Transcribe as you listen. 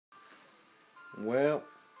Well,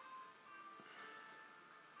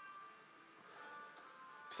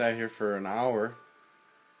 sat here for an hour.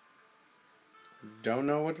 Don't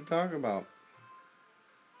know what to talk about.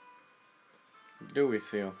 Do we,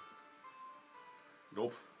 Seal?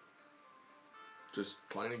 Nope. Just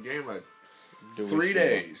playing a game like Do we, 3 Sheba?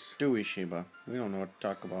 days. Do we, Sheba? We don't know what to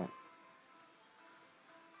talk about.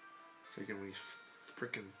 It's taking me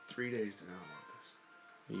freaking 3 days to know about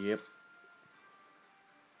this. Yep.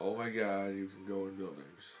 Oh my god, you can go in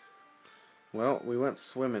buildings. Well, we went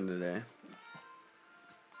swimming today.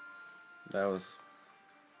 That was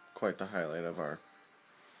quite the highlight of our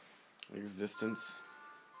existence.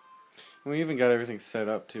 And we even got everything set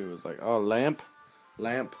up too. It was like, oh, lamp,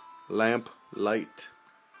 lamp, lamp, light.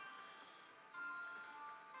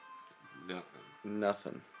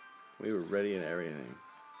 Nothing. We were ready and everything.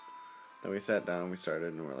 Then we sat down, we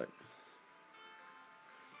started, and we're like,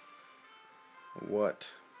 what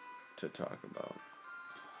to talk about?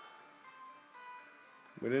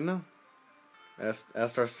 We didn't know.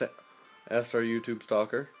 Asked our YouTube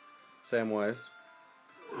stalker, Samwise.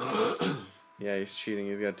 Yeah, he's cheating.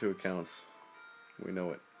 He's got 2 accounts. We know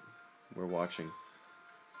it. We're watching.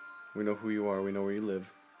 We know who you are. We know where you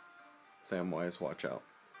live. Samwise, watch out.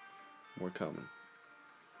 We're coming.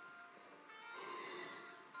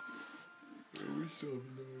 We still have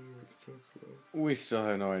no idea what to talk about. We still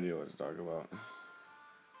have no idea what to talk about.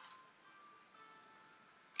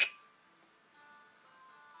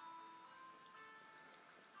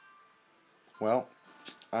 Well,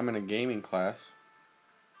 I'm in a gaming class.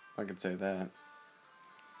 I could say that.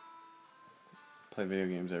 Play video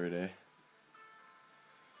games every day.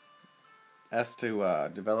 Asked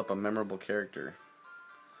to develop a memorable character.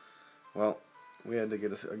 Well, we had to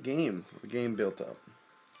get a game built up.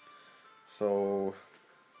 So,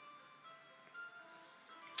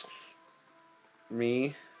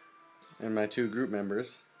 me and my 2 group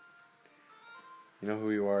members, you know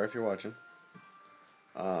who you are if you're watching,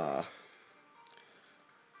 it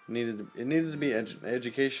needed to be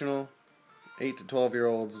educational. 8 to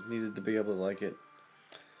 12-year-olds needed to be able to like it.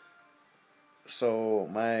 So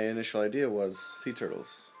my initial idea was sea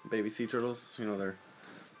turtles, baby sea turtles. You know, their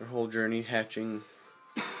whole journey: hatching,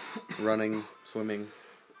 running, swimming.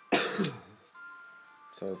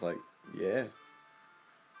 So I was like, yeah.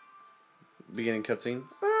 Beginning cutscene.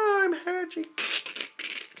 Oh, I'm hatching.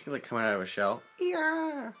 Like coming out of a shell.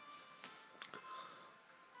 Yeah.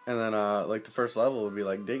 And then, like, the first level would be,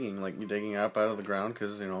 like, digging. Like, you're digging up out of the ground,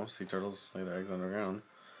 because, you know, sea turtles lay their eggs underground.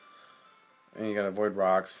 And you gotta avoid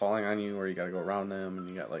rocks falling on you, or you gotta go around them, and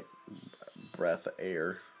you got, like, breath,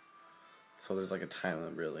 air. So there's, like, a time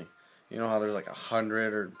limit, really. You know how there's, like,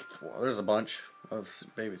 100, or there's a bunch of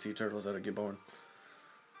baby sea turtles that get born.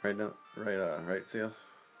 Right now? Right, Seal?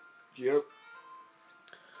 Yep.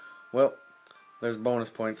 Well, there's bonus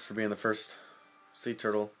points for being the first sea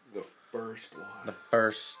turtle. The first one. The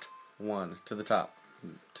first one to the top,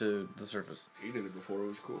 to the surface. He did it before it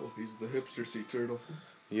was cool. He's the hipster sea turtle.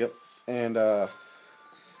 Yep. And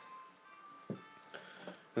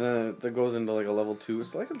then it goes into like a level 2.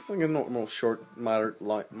 It's like a normal short,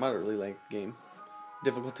 moderately length game.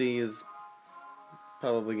 Difficulty is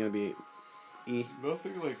probably gonna be E.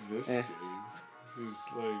 Nothing like this game. This is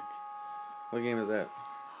like... What game is that?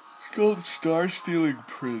 It's called Star Stealing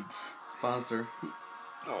Prince. Sponsor.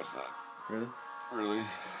 No, it's not. Really? Really?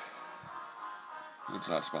 It's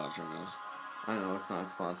not sponsoring us. I know, it's not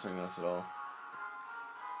sponsoring us at all.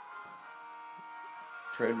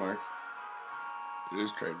 Trademark. It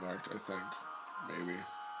is trademarked, I think.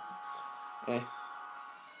 Maybe.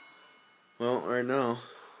 Well, right now,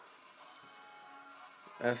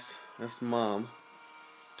 asked Mom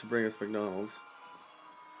to bring us McDonald's.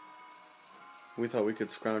 We thought we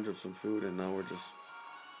could scrounge up some food, and now we're just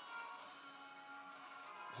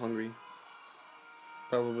hungry.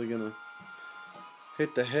 Probably gonna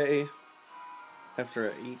hit the hay after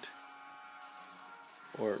I eat.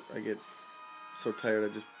 Or I get so tired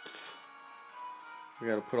I just... We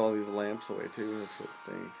gotta put all these lamps away too, that's what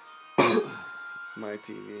stinks. My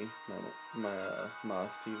TV, my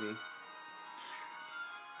Moss TV.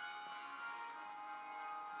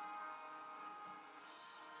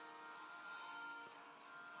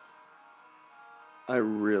 I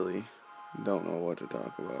really don't know what to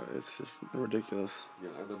talk about. It's just ridiculous. You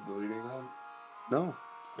gonna end up deleting that? No,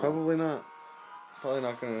 probably not. Probably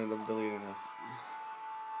not gonna end up deleting this.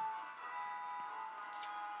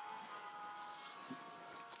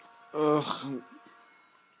 Ugh.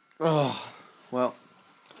 Ugh. Well,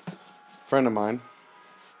 friend of mine,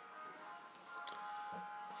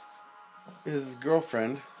 his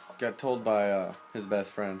girlfriend got told by his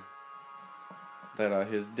best friend that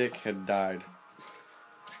his dick had died.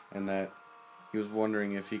 and that he was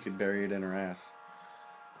wondering if he could bury it in her ass.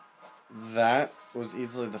 That was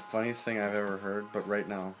easily the funniest thing I've ever heard, but right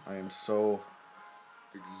now I am so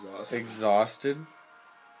exhausted,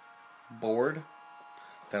 bored,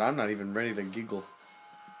 that I'm not even ready to giggle.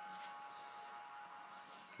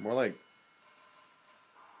 More like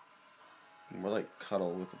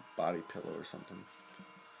cuddle with a body pillow or something.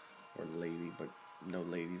 Or lady, but no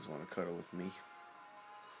ladies want to cuddle with me.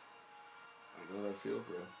 I know that feel,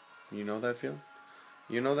 bro. You know that feel?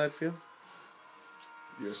 You know that feel?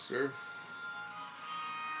 Yes, sir.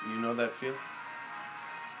 You know that feel?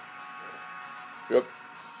 Yep.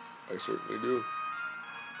 I certainly do.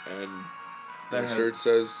 And that my shirt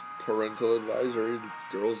says parental advisory.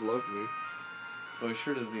 Girls love me. So his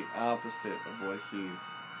shirt is the opposite of what he's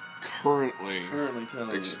currently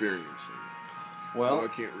telling experiencing. Well, I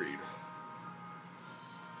can't read.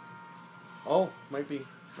 Oh, might go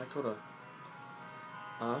to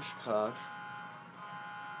Oshkosh.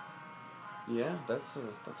 Yeah, that's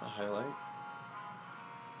a highlight.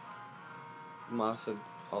 Ma said,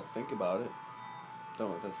 I'll think about it. Don't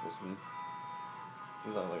know what that's supposed to mean.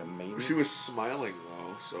 Is that like a maybe? She was smiling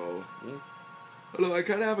though, so. Yeah. Although I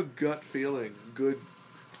kind of have a good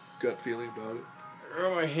gut feeling about it.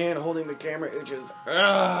 Oh, my hand holding the camera itches.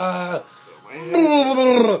 Ah! My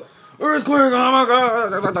hand. Earthquake! Oh my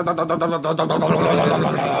god!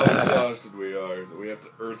 How exhausted we are. We have to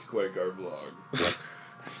earthquake our vlog.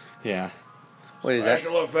 Yeah. What is that?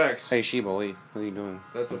 Special effects. Hey Sheba, what are you doing?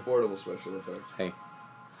 That's affordable special effects. Hey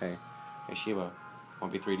Sheba,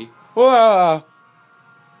 want to be 3D? Whoa!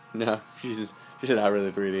 No, she's not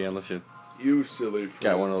really 3D unless you silly prince.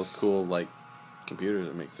 Got one of those cool like computers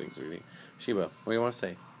that makes things 3D. Sheba, what do you want to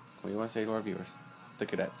say? What do you want to say to our viewers, the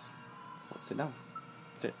cadets? Sit down.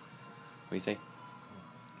 Sit. What do you say?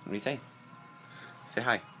 What do you say? Say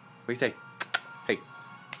hi. What do you say? Hey.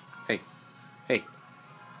 Hey. Hey.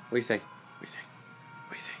 What do you say? What do you say?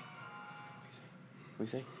 What do you say? What do you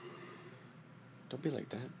say? Don't be like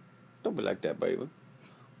that. Don't be like that, baby.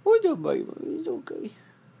 What's up, baby? It's okay.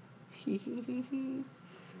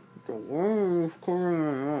 Don't worry, come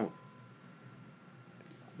on.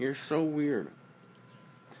 You're so weird.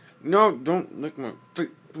 No, don't lick my feet.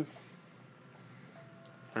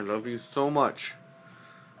 I love you so much.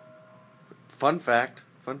 Fun fact.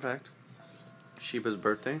 Sheba's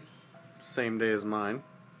birthday, same day as mine.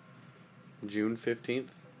 June 15th.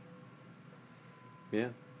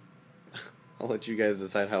 Yeah. I'll let you guys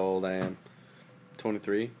decide how old I am.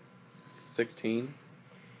 23, 16,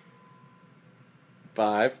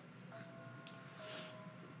 5,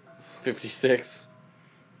 56.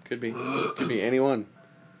 Could be any one.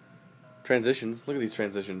 Transitions. Look at these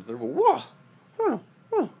transitions. They're whoa.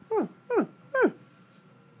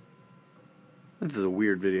 This is a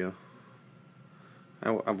weird video.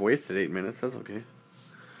 I've wasted 8 minutes. That's okay.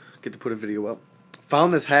 Get to put a video up.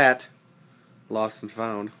 Found this hat. Lost and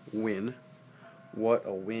found. Win. What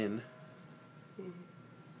a win.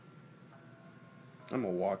 I'm a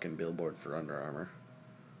walking billboard for Under Armour.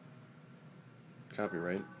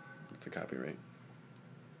 Copyright. It's a copyright.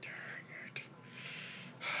 Dang it.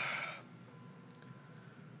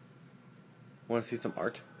 Want to see some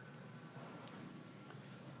art?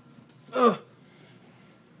 Ugh.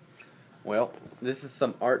 Well, this is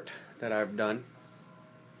some art that I've done.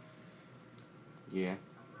 Yeah.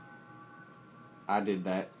 I did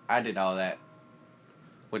that. I did all that.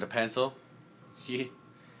 With a pencil.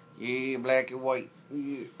 Yeah, black and white.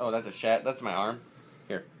 Yeah. Oh, that's a shat. That's my arm.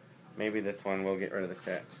 Here. Maybe this one will get rid of the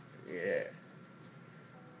shat. Yeah.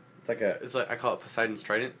 It's like I call it Poseidon's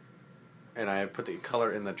trident. And I put the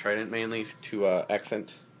color in the trident mainly to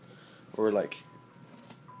accent. Or like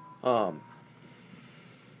I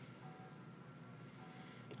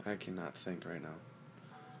cannot think right now.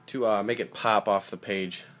 To make it pop off the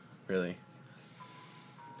page, really.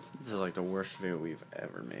 This is like the worst video we've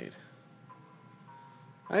ever made.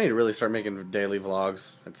 I need to really start making daily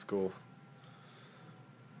vlogs at school.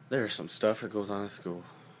 There's some stuff that goes on at school.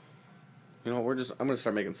 You know what, I'm gonna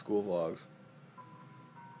start making school vlogs.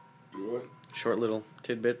 Do it. Short little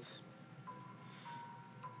tidbits.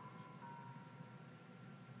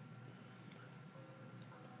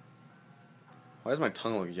 Why does my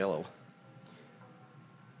tongue look yellow?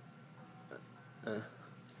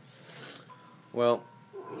 Well,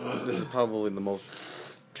 this is probably the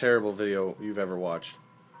most terrible video you've ever watched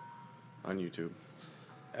on YouTube.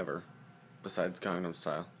 Ever. Besides Gangnam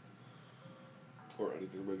Style. Or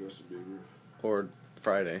anything by Justin Bieber. Or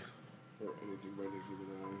Friday. Or anything by Nicki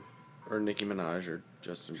Minaj. Or Nicki Minaj or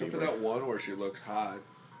Justin Bieber. Except for that one where she looks hot.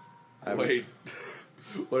 Wait.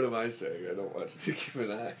 What am I saying? I don't watch Nicki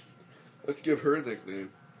Minaj. Let's give her a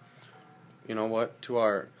nickname. you know what? To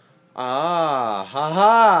our...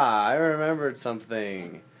 haha! I remembered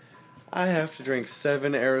something. I have to drink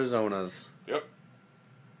 7 Arizonas. Yep.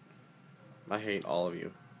 I hate all of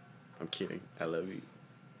you. I'm kidding. I love you.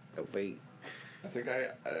 Oh, wait. I think I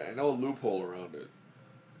know a loophole around it.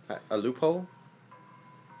 A loophole?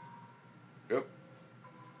 Yep.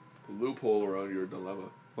 A loophole around your dilemma.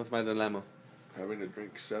 What's my dilemma? Having to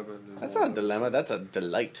drink 7. That's not a dilemma. That's a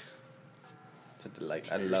delight. It's a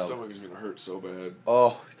delight. I Your love. stomach is going to hurt so bad.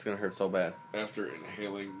 Oh, it's going to hurt so bad. After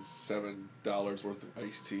inhaling $7 worth of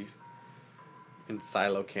iced tea. In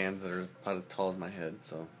silo cans that are about as tall as my head,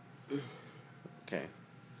 so. Okay.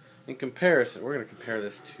 In comparison, we're going to compare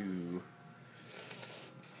this to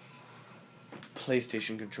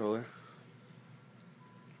PlayStation controller.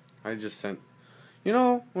 I just sent... You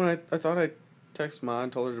know, when I thought I texted Ma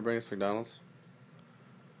and told her to bring us McDonald's?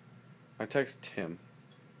 I text Tim.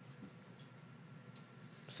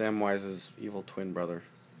 Samwise's evil twin brother.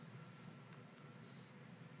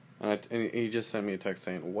 And he just sent me a text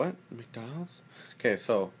saying, "What? McDonald's?" Okay,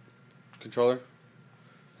 so, controller,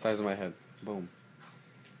 size of my head. Boom.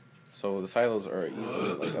 So the silos are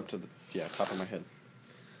easily like up to the top of my head.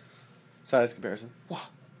 Size comparison. Wow.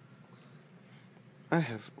 I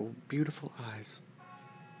have beautiful eyes.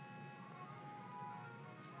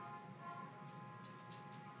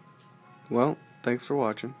 Well, thanks for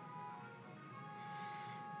watching.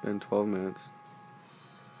 Been 12 minutes.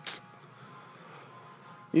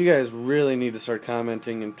 You guys really need to start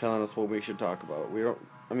commenting and telling us what we should talk about.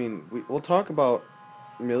 We'll talk about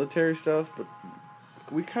military stuff, but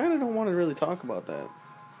we kind of don't want to really talk about that.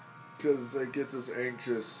 Because it gets us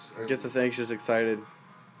anxious. Gets us anxious, excited.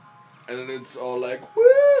 And then it's all like, woo,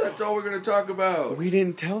 that's all we're going to talk about. We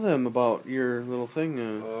didn't tell them about your little thing.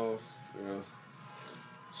 Oh, yeah.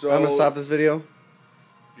 So I'm going to stop this video.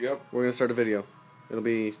 Yep. We're going to start a video. It'll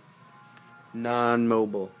be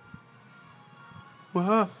non-mobile.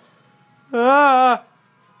 I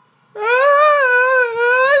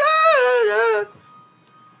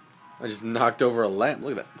just knocked over a lamp.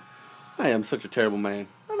 Look at that. I am such a terrible man.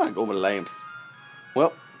 I knock over lamps.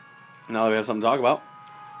 Well, now we have something to talk about.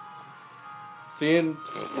 See you in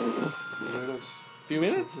a few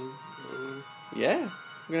minutes. Yeah.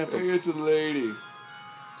 We're gonna have to. Hey, it's a lady.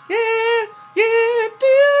 Yeah, do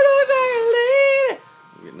look like a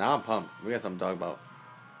lady. Now I'm pumped. We got something to talk about.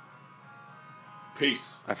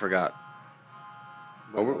 Peace. I forgot.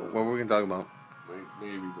 What were we gonna talk about?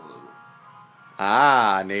 Navy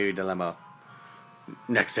dilemma. Navy dilemma.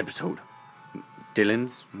 Next episode.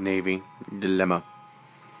 Dylan's Navy dilemma.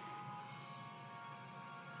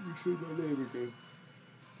 You said my name again.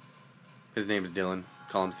 His name's Dylan.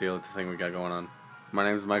 Call him Seal. It's the thing we got going on. My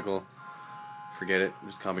name's Michael. Forget it.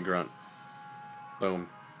 Just call me Grunt. Boom.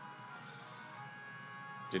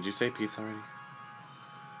 Did you say peace already?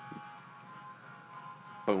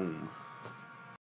 Boom.